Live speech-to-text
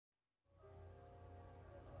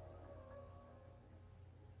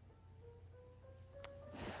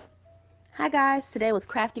Hi guys, today was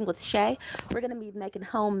Crafting with Shay. We're going to be making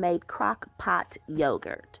homemade crock pot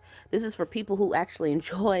yogurt. This is for people who actually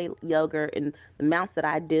enjoy yogurt, and the amounts that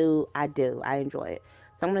I enjoy it.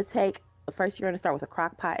 So I'm going to take, first you're going to start with a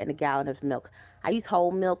crock pot and a gallon of milk. I use whole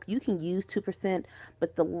milk. You can use 2%,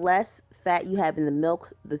 but the less fat you have in the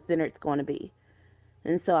milk, the thinner it's going to be.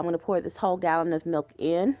 And so I'm going to pour this whole gallon of milk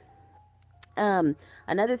in. Um,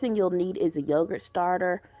 Another thing you'll need is a yogurt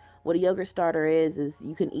starter. What a yogurt starter is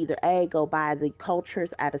you can either A, go buy the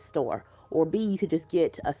cultures at a store, or B, you could just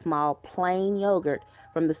get a small plain yogurt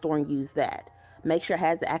from the store and use that. Make sure it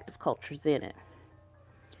has the active cultures in it.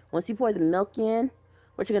 Once you pour the milk in,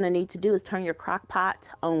 what you're going to need to do is turn your crock pot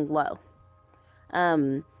on low.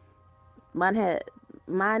 Um, mine had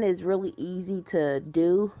Mine is really easy to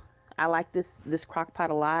do. I like this crock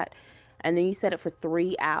pot a lot. And then you set it for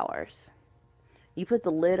 3 hours. You put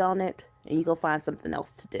the lid on it and you go find something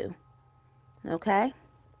else to do. Okay?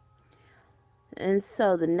 And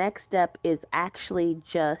so the next step is actually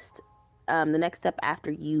just the next step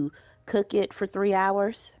after you cook it for 3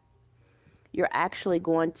 hours. You're actually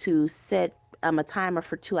going to set a timer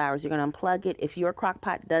for 2 hours. You're going to unplug it. If your crock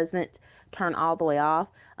pot doesn't turn all the way off,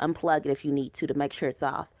 unplug it if you need to make sure it's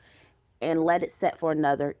off. And let it set for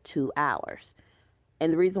another 2 hours.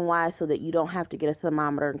 And the reason why is so that you don't have to get a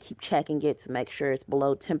thermometer and keep checking it to make sure it's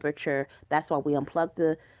below temperature. That's why we unplug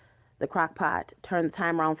the crock pot, turn the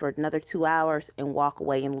timer on for another 2 hours, and walk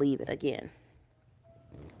away and leave it again.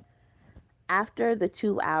 After the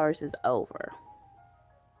 2 hours is over,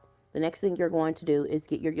 the next thing you're going to do is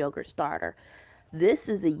get your yogurt starter. This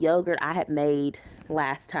is a yogurt I had made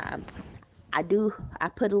last time. I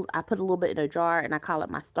put a little bit in a jar and I call it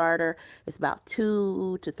my starter. It's about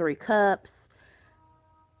 2 to 3 cups.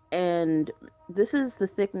 And this is the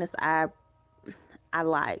thickness I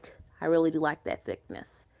like. I really do like that thickness.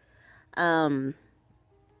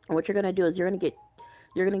 What you're gonna do is you're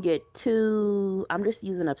gonna get two. I'm just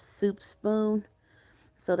using a soup spoon,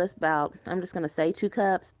 so that's about. I'm just gonna say 2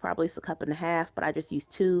 cups. Probably it's a cup and a half, but I just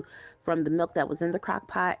used 2 from the milk that was in the crock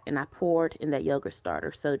pot, and I poured in that yogurt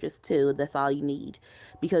starter. So just 2. That's all you need,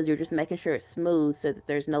 because you're just making sure it's smooth so that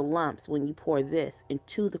there's no lumps when you pour this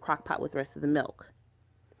into the crock pot with the rest of the milk.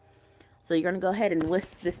 So you're going to go ahead and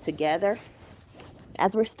whisk this together.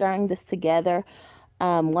 As we're stirring this together,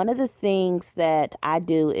 one of the things that I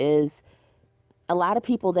do is a lot of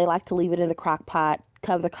people, they like to leave it in the crock pot,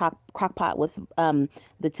 cover the crock pot with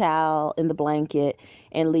the towel and the blanket,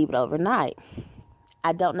 and leave it overnight.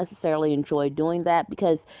 I don't necessarily enjoy doing that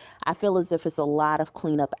because I feel as if it's a lot of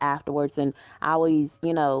cleanup afterwards. And I always,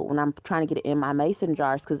 when I'm trying to get it in my mason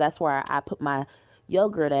jars, because that's where I put my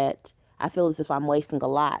yogurt at, I feel as if I'm wasting a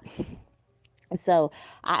lot. So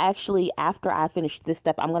I actually, after I finish this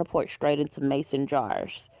step, I'm going to pour it straight into mason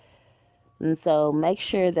jars. And so make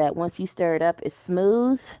sure that once you stir it up, it's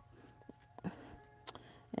smooth.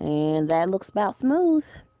 And that looks about smooth.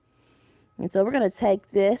 And so we're going to take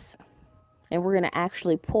this and we're going to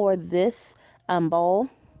actually pour this bowl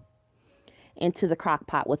into the crock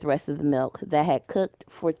pot with the rest of the milk that had cooked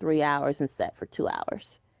for 3 hours and set for 2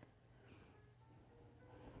 hours.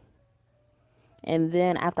 And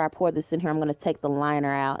then after I pour this in here, I'm going to take the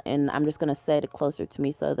liner out and I'm just going to set it closer to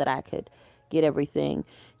me so that I could get everything.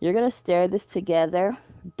 You're going to stir this together.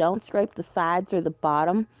 Don't scrape the sides or the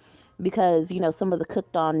bottom because, some of the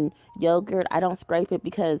cooked on yogurt, I don't scrape it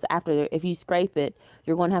because if you scrape it,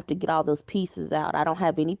 you're going to have to get all those pieces out. I don't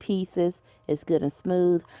have any pieces. It's good and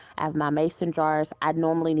smooth. I have my mason jars. I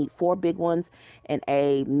normally need 4 big ones and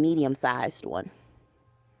a medium-sized one.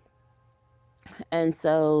 And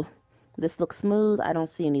so this looks smooth. I don't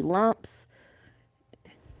see any lumps.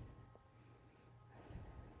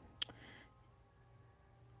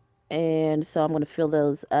 And so I'm going to fill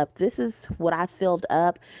those up. This is what I filled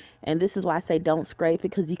up. And this is why I say don't scrape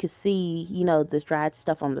it, because you can see, this dried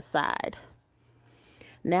stuff on the side.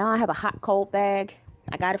 Now I have a hot cold bag.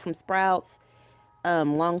 I got it from Sprouts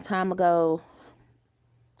long time ago.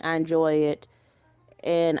 I enjoy it.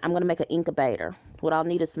 And I'm going to make an incubator. What I'll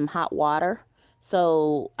need is some hot water.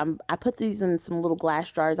 So I put these in some little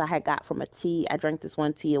glass jars I had got from a tea. I drank this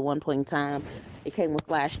one tea at one point in time. It came with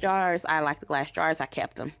glass jars. I like the glass jars. I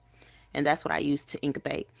kept them. And that's what I use to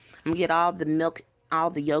incubate. I'm going to get all the milk, all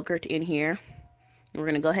the yogurt in here. We're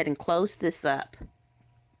going to go ahead and close this up.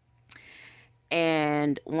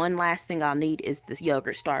 And one last thing I'll need is this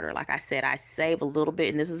yogurt starter. Like I said, I save a little bit,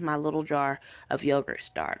 and this is my little jar of yogurt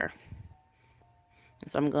starter.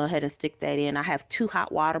 So I'm going to go ahead and stick that in. I have 2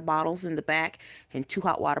 hot water bottles in the back and 2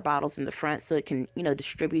 hot water bottles in the front so it can,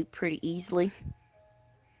 distribute pretty easily.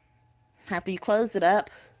 After you close it up,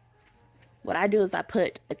 what I do is I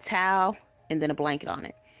put a towel and then a blanket on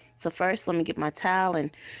it. So first, let me get my towel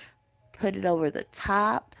and put it over the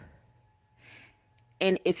top.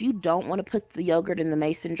 And if you don't want to put the yogurt in the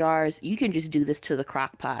mason jars, you can just do this to the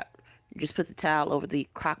crock pot. Just put the towel over the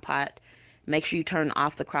crock pot. Make sure you turn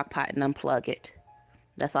off the crock pot and unplug it.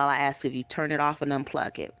 That's all I ask of you. Turn it off and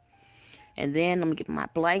unplug it. And then let me get my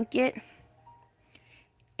blanket.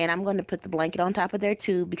 And I'm going to put the blanket on top of there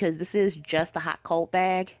too, because this is just a hot cold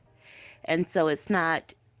bag. And so it's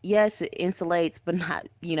not, yes, it insulates, but not,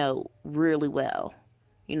 really well.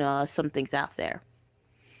 Some things out there.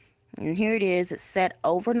 And here it is. It's set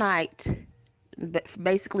overnight,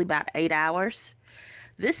 basically about 8 hours.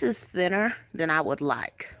 This is thinner than I would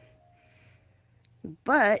like,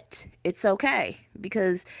 but it's okay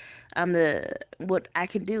because what I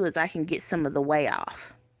can do is I can get some of the whey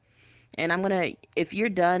off. And I'm gonna, if you're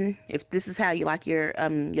done, if this is how you like your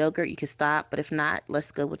yogurt, you can stop. But if not,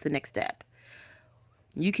 let's go with the next step.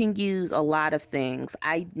 You can use a lot of things.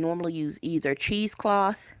 I normally use either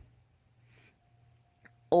cheesecloth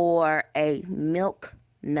or a milk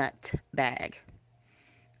nut bag.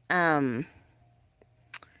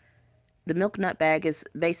 The milk nut bag is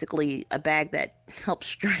basically a bag that helps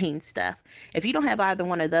strain stuff. If you don't have either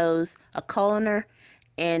one of those, a colander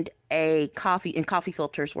and coffee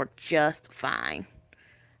filters work just fine.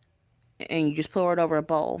 And you just pour it over a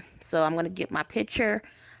bowl. So I'm going to get my pitcher.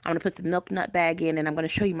 I'm going to put the milk nut bag in, and I'm going to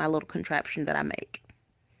show you my little contraption that I make.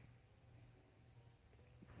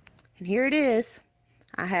 And here it is.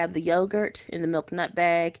 I have the yogurt in the milk nut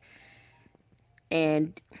bag,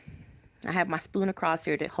 and I have my spoon across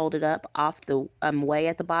here to hold it up off the whey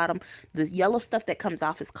at the bottom. The yellow stuff that comes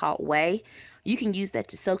off is called whey. You can use that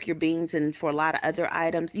to soak your beans and for a lot of other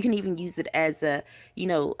items. You can even use it as a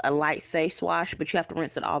light face wash, but you have to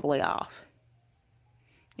rinse it all the way off.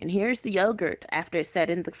 And here's the yogurt after it's set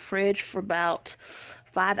in the fridge for about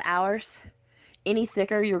 5 hours. Any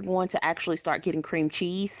thicker, you're going to actually start getting cream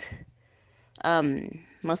cheese.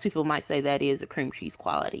 Most people might say that is a cream cheese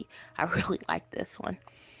quality. I really like this one.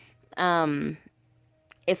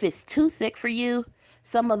 If it's too thick for you,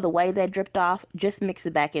 some of the whey that dripped off, just mix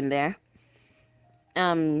it back in there.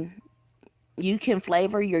 You can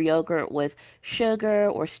flavor your yogurt with sugar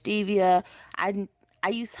or stevia. I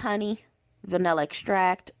use honey, vanilla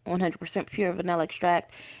extract, 100% pure vanilla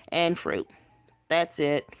extract, and fruit. That's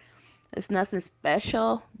it. It's nothing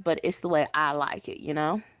special, but it's the way I like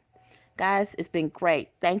it, Guys, it's been great.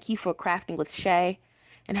 Thank you for crafting with Shay,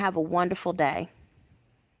 and have a wonderful day.